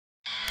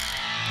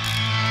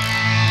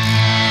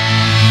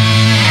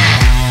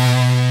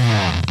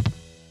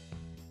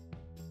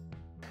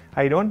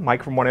How you doing?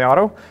 Mike from 1A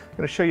Auto. I'm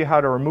going to show you how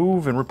to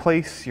remove and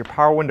replace your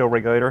power window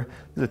regulator.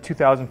 This is a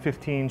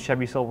 2015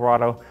 Chevy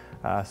Silverado,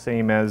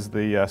 same as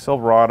the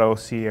Silverado,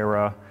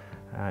 Sierra,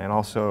 and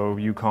also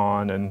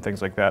Yukon and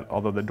things like that,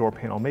 although the door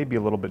panel may be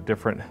a little bit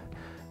different,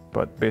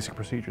 but basic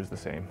procedure is the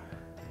same.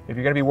 If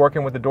you're going to be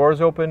working with the doors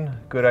open,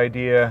 good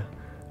idea.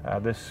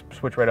 This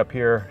switch right up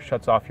here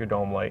shuts off your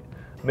dome light.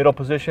 Middle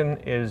position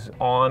is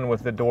on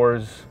with the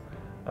doors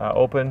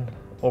open.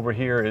 Over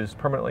here is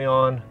permanently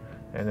on.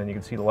 And then you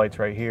can see the lights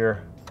right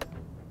here.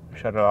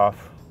 Shut it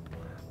off.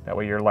 That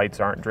way your lights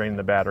aren't draining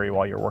the battery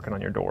while you're working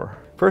on your door.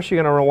 First,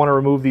 you're going to want to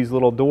remove these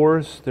little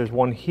doors. There's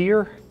one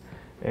here,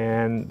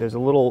 and there's a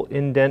little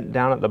indent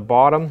down at the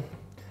bottom.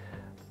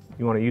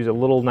 You want to use a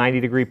little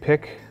 90-degree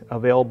pick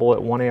available at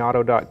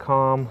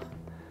 1aauto.com.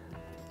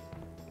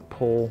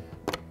 Pull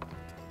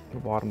the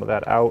bottom of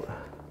that out,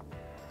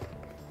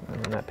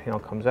 and then that panel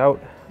comes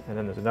out. And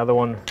then there's another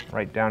one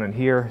right down in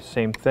here.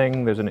 Same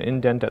thing. There's an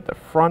indent at the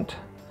front.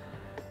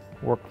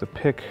 Work the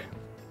pick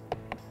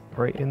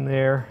right in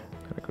there.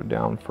 Gotta go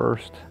down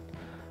first,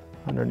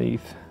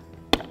 underneath,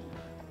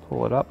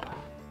 pull it up.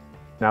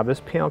 Now this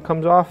panel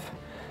comes off,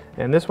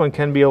 and this one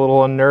can be a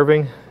little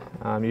unnerving.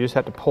 You just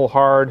have to pull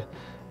hard,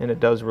 and it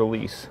does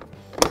release.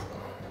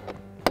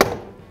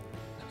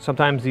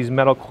 Sometimes these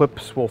metal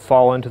clips will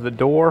fall into the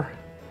door,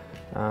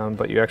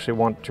 but you actually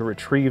want to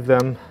retrieve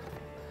them,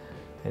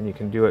 and you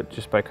can do it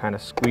just by kind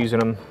of squeezing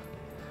them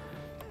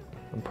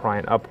and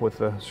prying up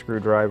with a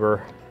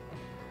screwdriver,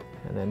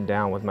 and then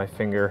down with my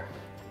finger.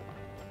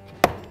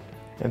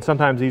 And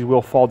sometimes these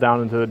will fall down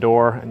into the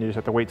door, and you just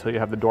have to wait till you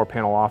have the door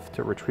panel off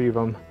to retrieve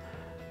them,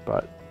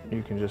 but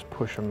you can just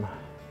push them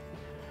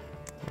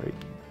right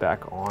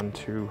back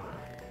onto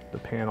the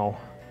panel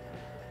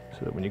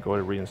so that when you go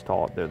to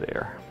reinstall it, they're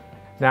there.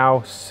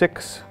 Now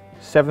 6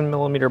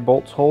 7mm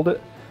bolts hold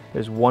it.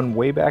 There's one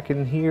way back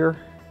in here,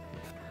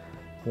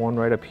 one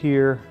right up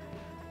here,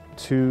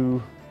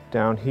 2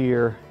 down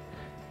here,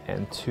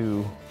 and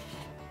 2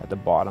 at the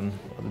bottom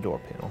of the door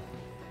panel.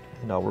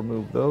 And I'll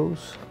remove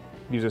those.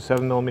 Use a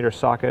 7mm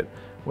socket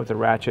with a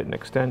ratchet and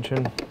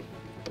extension.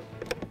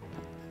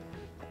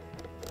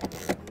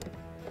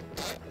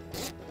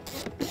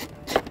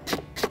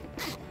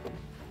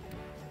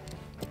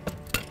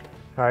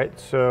 All right,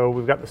 so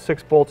we've got the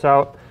 6 bolts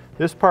out.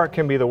 This part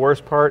can be the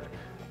worst part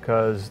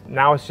because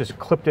now it's just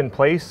clipped in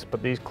place,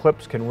 but these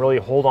clips can really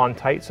hold on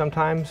tight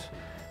sometimes.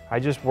 I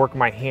just work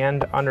my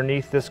hand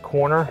underneath this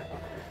corner,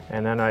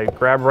 and then I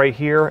grab right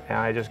here and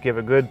I just give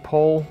a good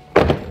pull.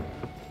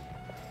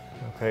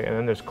 Okay, and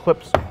then there's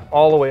clips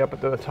all the way up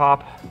at the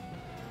top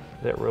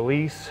that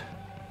release.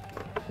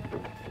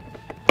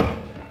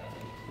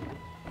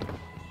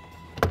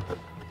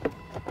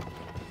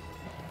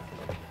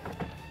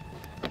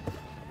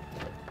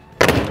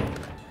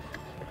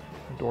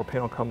 The door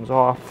panel comes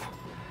off,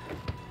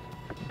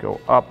 go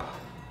up.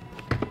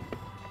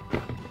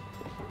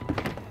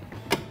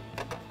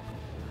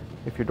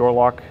 If your door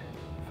lock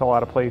fell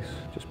out of place,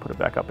 just put it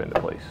back up into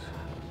place.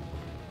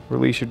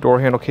 Release your door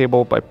handle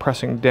cable by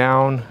pressing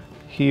down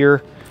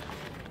here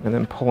and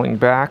then pulling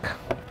back.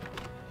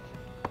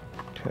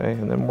 Okay,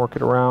 and then work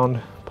it around,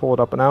 pull it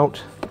up and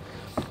out.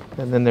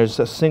 And then there's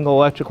a single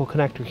electrical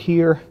connector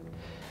here.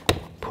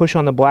 Push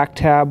on the black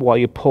tab while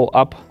you pull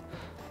up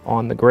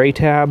on the gray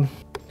tab.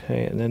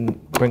 Okay, and then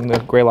bring the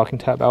gray locking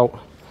tab out,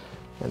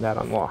 and that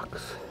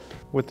unlocks.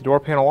 With the door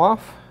panel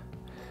off,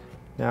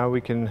 now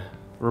we can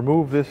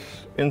remove this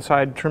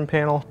inside trim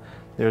panel.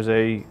 There's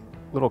a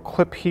little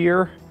clip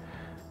here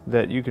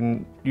that you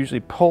can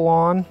usually pull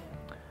on.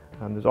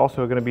 There's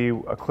also going to be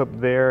a clip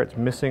there. It's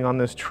missing on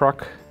this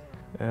truck.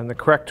 And the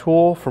correct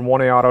tool from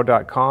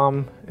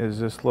 1aauto.com is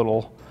this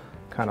little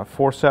kind of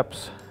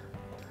forceps.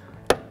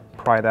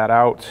 Pry that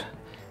out.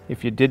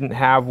 If you didn't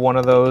have one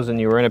of those and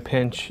you were in a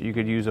pinch, you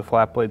could use a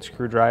flat blade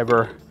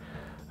screwdriver.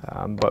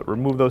 But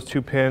remove those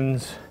 2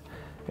 pins,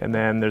 and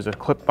then there's a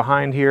clip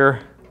behind here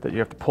that you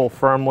have to pull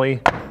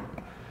firmly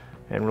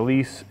and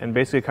release, and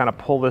basically kind of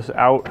pull this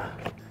out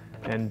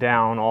and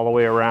down all the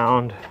way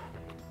around.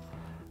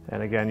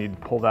 And again, you'd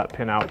pull that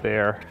pin out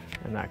there,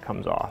 and that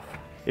comes off.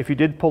 If you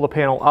did pull the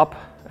panel up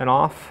and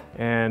off,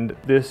 and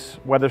this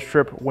weather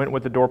strip went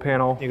with the door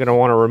panel, you're gonna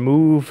wanna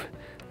remove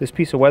this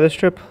piece of weather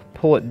strip,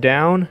 pull it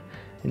down,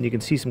 and you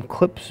can see some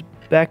clips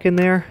back in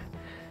there,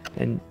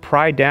 and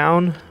pry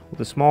down with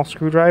a small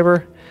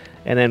screwdriver,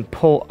 and then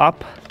pull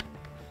up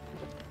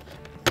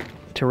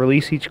to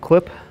release each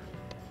clip.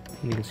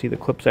 You can see the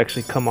clips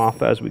actually come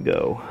off as we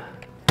go.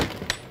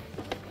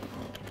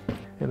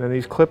 And then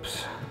these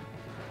clips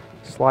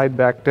slide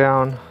back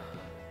down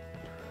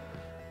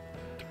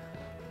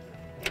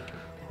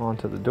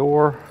onto the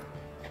door,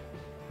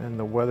 and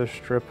the weather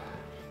strip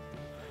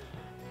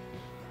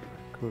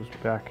goes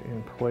back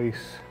in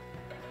place.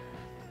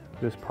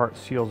 This part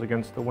seals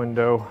against the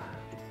window.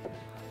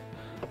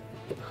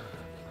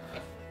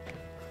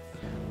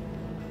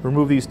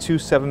 Remove these 2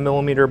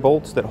 7mm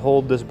bolts that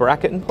hold this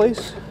bracket in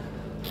place.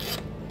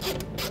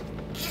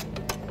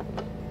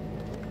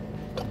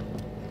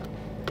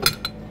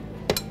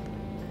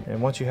 And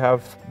And once you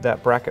have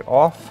that bracket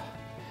off,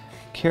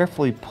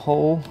 carefully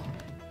pull.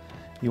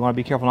 You want to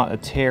be careful not to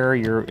tear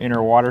your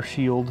inner water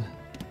shield,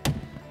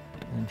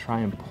 and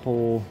try and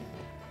pull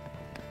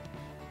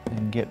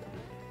and get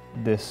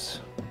this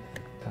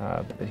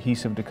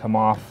adhesive to come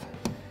off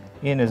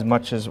in as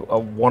much as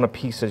one a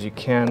piece as you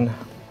can.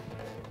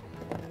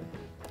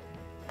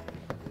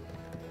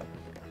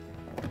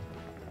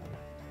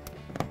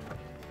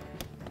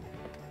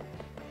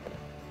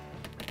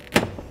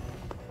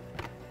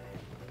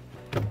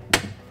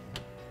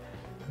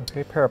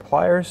 Okay, pair of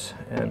pliers,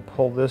 and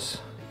pull this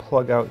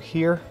plug out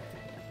here.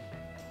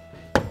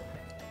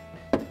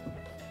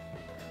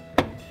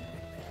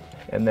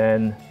 And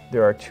then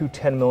there are two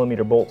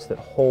 10mm bolts that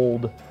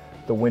hold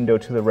the window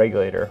to the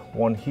regulator.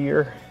 One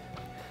here,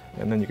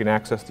 and then you can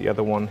access the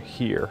other one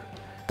here.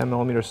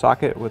 10mm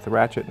socket with a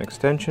ratchet and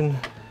extension,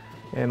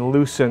 and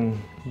loosen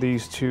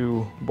these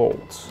two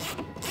bolts.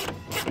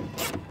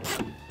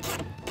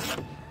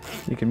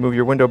 You can move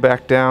your window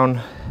back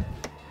down,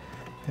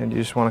 and you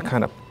just want to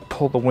kind of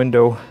pull the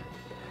window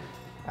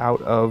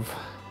out of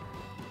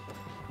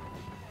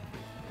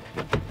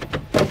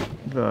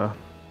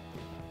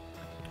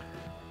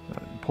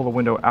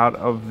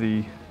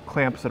the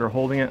clamps that are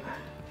holding it.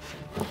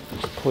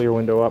 Just pull your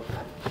window up.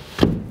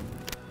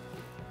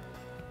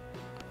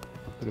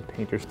 Bit of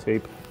painter's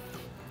tape.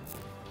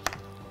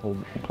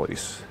 Hold it in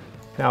place.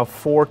 Now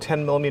 4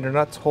 10mm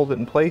nuts hold it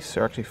in place,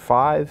 or actually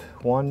 5.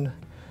 1,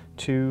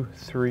 2,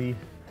 3,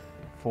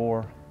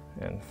 4,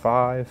 and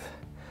 5.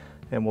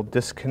 And we'll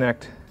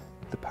disconnect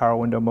the power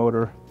window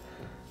motor,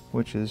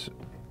 which is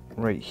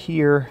right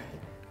here.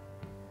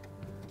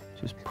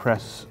 Just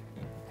press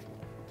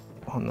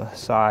on the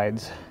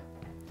sides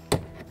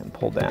and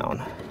pull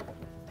down.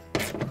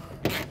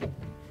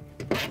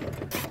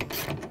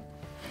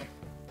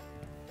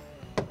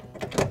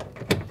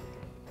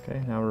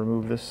 Okay, now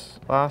remove this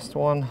last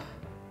one.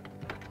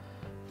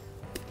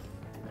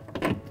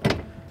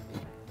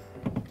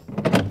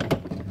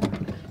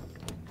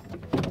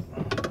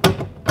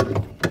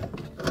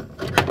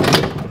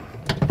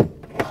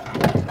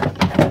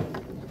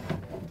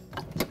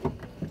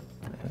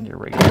 And your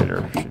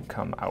regulator should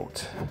come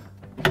out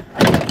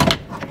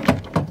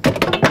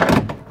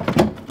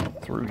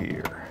through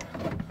here.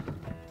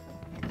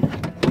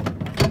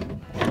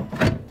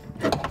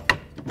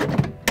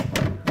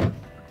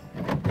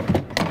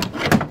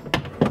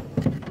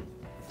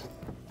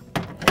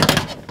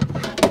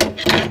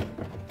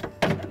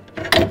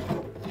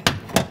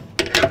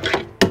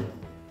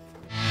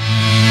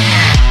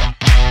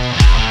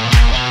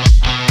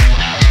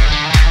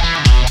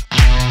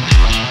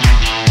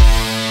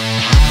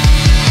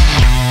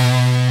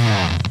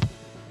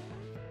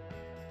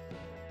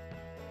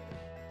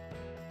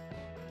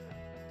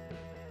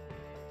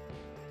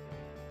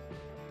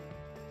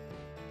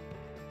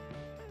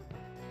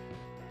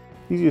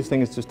 Easiest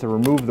thing is just to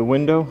remove the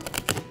window.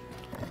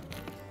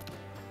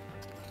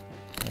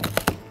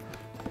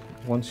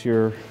 Once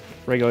your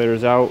regulator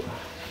is out,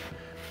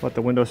 let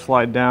the window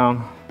slide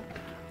down.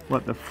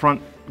 Let the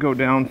front go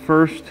down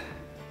first,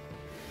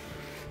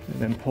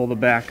 and then pull the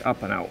back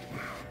up and out.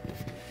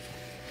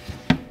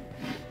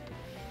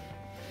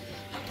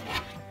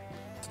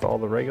 Install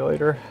the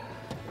regulator.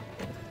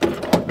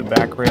 Put the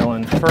back rail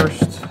in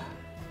first.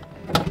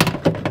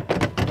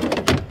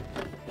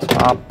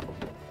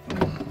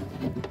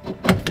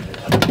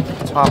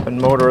 Top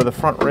and motor of the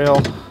front rail.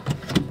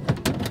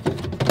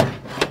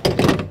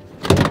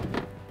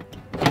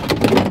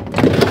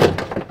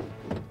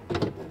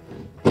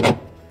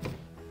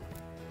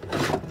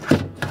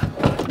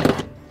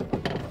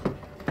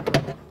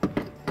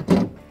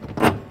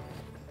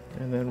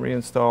 And then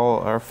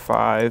reinstall our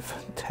 5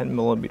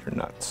 10mm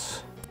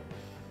nuts.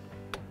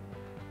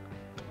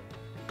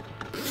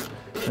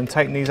 And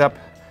tighten these up.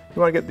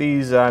 You want to get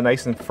these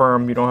nice and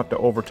firm. You don't have to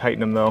over tighten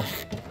them though.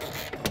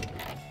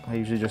 I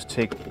usually just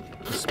take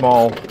a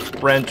small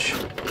wrench,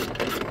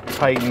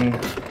 tighten,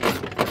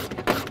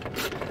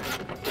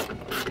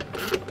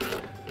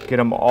 get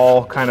them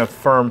all kind of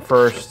firm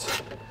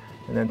first,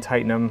 and then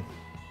tighten them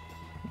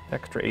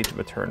extra 1/8 of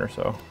a turn or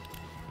so.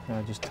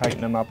 Just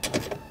tighten them up.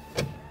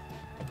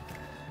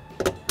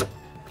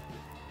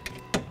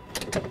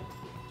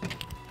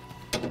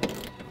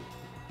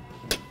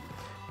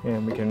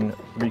 And we can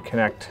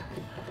reconnect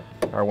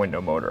our window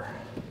motor.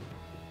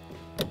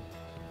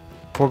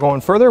 Before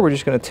going further, we're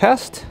just going to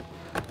test.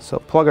 So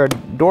plug our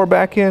door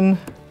back in,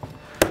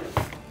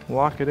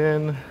 lock it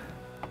in,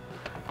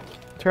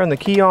 turn the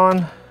key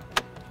on,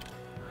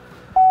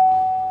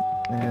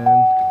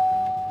 and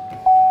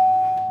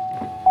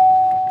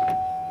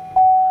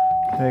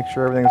make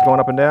sure everything's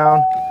going up and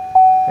down,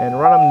 and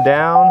run them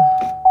down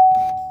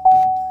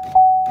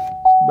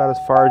about as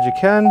far as you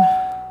can,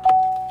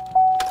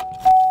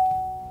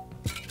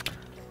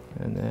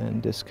 and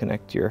then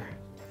disconnect your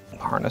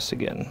harness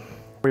again.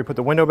 Before you put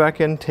the window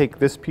back in, take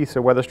this piece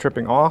of weather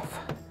stripping off.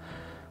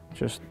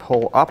 Just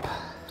pull up.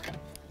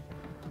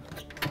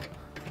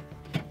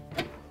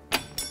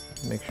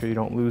 Make sure you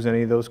don't lose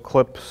any of those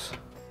clips.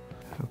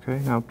 Okay,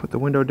 now put the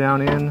window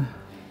down in.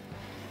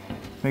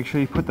 Make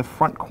sure you put the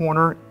front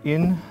corner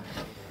in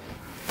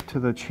to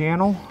the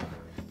channel.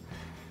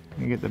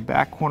 You get the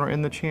back corner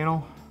in the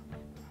channel.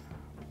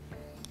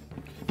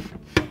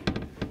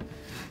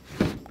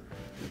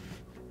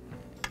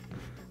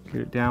 Get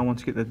it down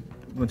once you get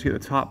the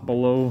top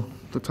below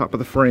the top of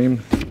the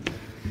frame,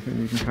 and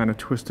you can kind of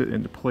twist it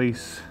into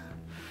place,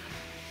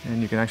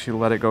 and you can actually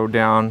let it go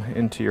down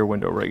into your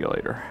window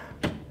regulator.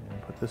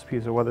 And put this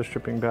piece of weather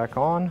stripping back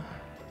on.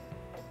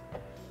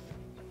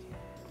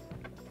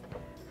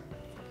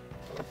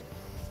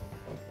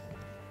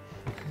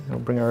 We'll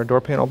bring our door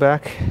panel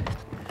back,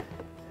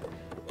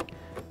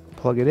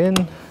 plug it in,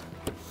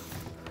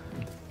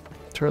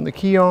 turn the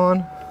key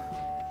on,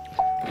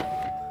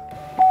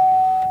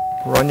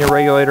 run your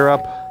regulator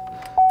up,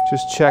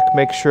 just check,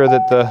 make sure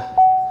that the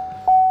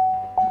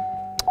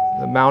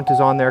mount is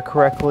on there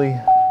correctly,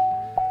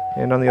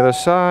 and on the other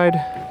side,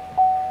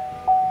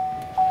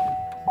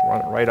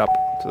 run it right up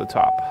to the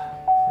top.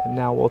 And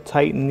now we'll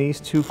tighten these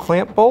two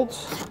clamp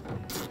bolts.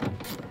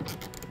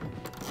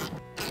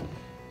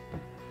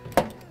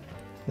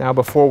 Now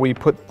before we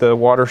put the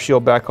water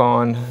shield back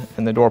on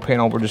and the door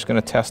panel, we're just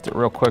going to test it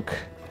real quick.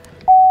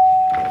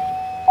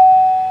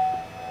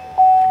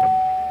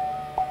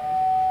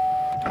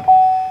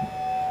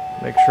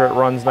 Make sure it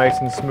runs nice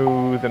and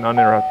smooth and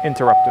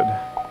uninterrupted.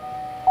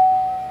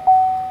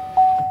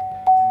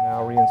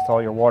 Now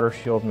reinstall your water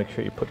shield. Make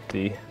sure you put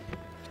the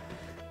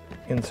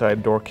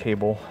inside door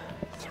cable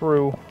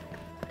through.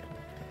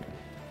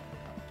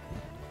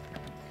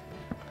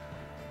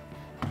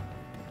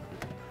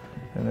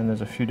 And then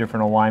there's a few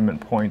different alignment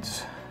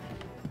points.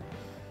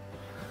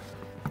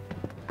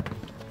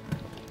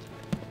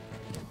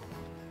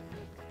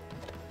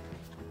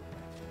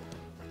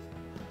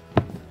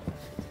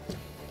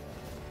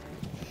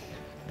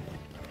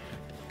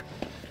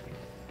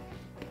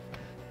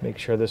 Make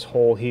sure this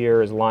hole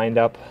here is lined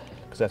up,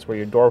 because that's where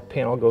your door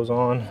panel goes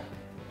on.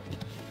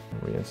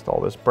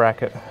 Reinstall this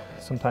bracket.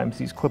 Sometimes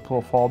these clips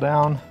will fall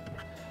down.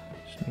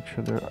 Just make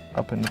sure they're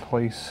up into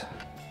place.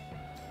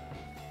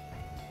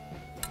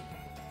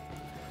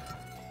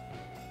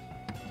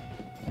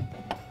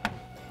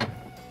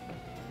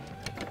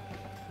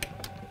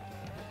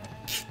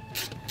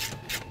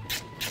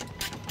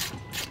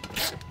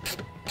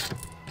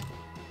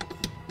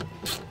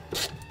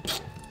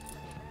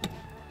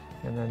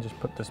 And then just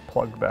put this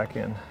plug back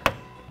in.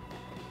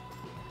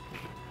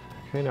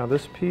 Okay, now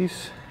this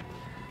piece.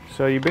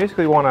 So you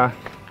basically want to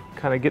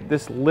kind of get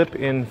this lip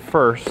in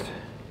first.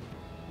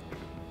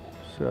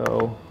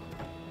 So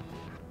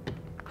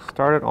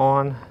start it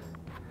on,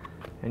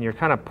 and you're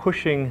kind of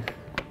pushing.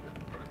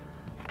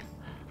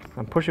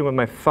 I'm pushing with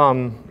my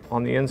thumb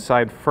on the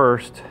inside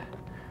first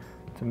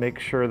to make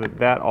sure that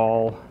that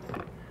all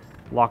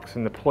locks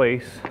into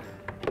place.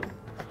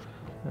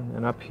 And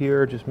then up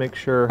here, just make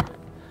sure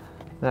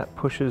that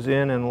pushes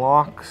in and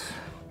locks.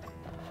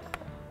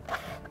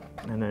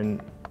 And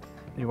then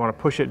you want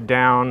to push it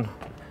down,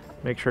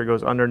 make sure it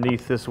goes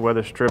underneath this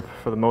weather strip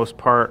for the most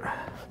part.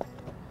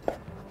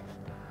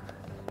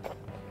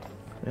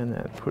 And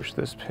then push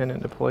this pin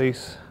into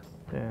place,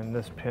 and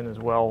this pin as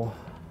well,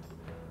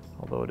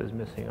 although it is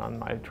missing on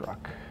my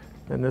truck.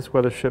 And this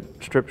weather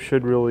strip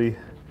should really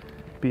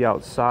be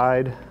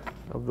outside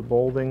of the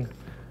molding, so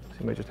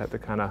you might just have to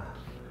kind of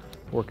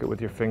work it with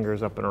your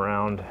fingers up and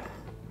around.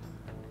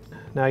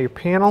 Now your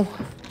panel,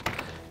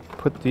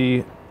 put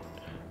the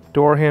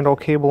door handle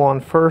cable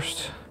on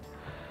first,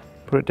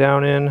 put it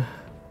down in,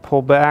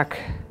 pull back,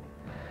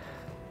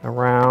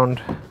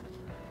 around,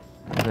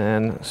 and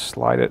then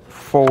slide it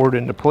forward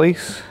into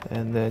place.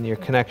 And then your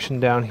connection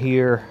down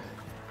here,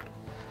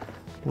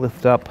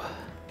 lift up,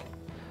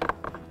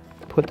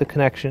 put the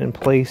connection in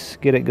place,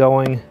 get it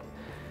going,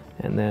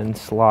 and then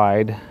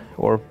slide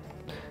or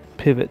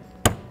pivot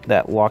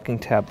that locking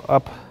tab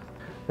up.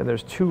 And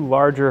there's two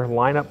larger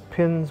lineup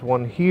pins,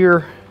 one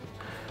here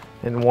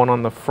and one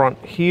on the front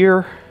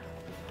here.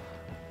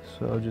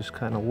 So just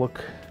kind of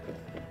look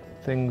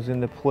things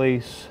into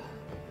place.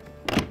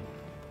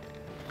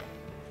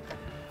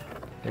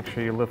 Make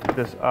sure you lift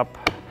this up.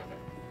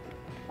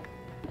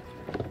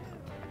 Get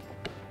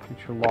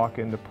your lock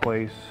into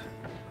place,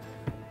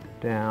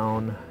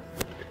 down.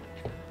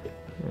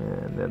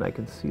 And then I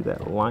can see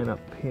that lineup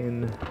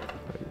pin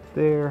right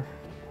there.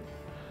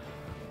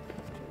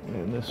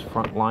 And this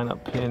front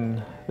lineup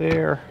pin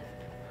there.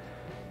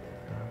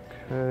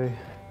 Okay.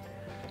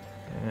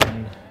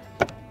 And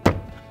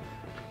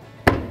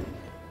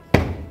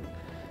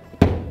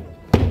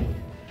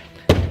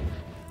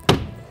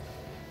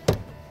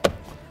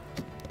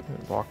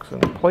it locks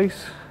into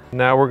place.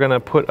 Now we're going to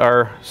put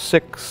our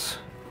 6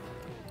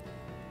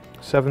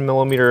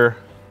 7mm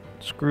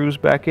screws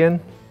back in.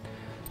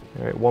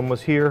 All right, one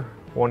was here,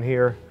 one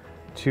here,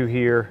 2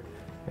 here,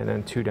 and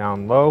then 2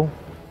 down low.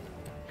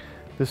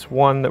 This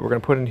one that we're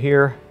going to put in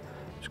here,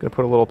 I'm just going to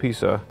put a little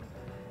piece of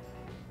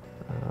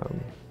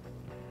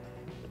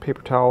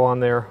paper towel on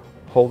there,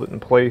 hold it in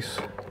place,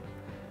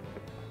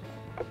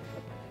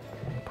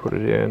 put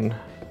it in,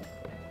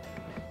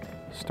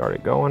 start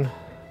it going,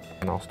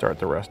 and I'll start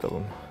the rest of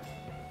them.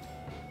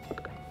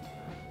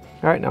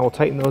 All right, now we'll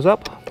tighten those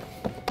up.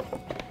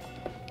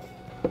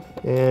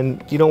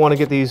 And you don't want to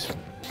get these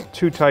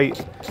too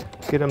tight.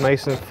 Get them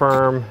nice and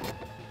firm.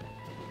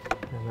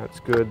 And that's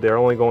good. They're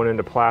only going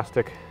into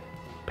plastic.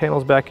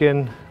 Panels back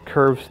in,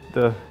 curves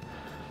the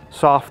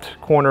soft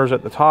corners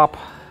at the top.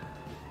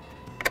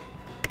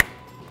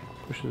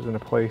 Pushes into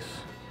place.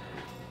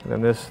 And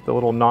then the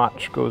little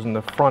notch goes in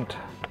the front.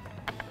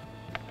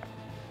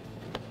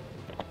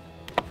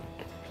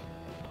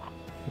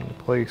 Into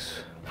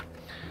place.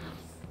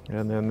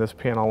 And then this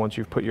panel, once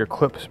you've put your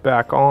clips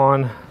back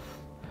on,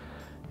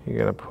 you're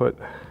gonna put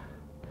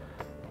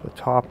the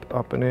top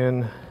up and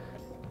in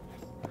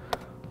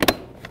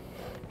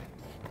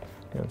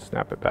and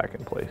snap it back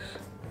in place.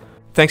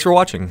 Thanks for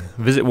watching.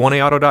 Visit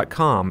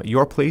 1aauto.com,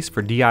 your place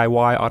for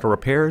DIY auto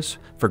repairs,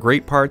 for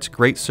great parts,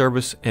 great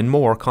service, and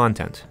more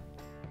content.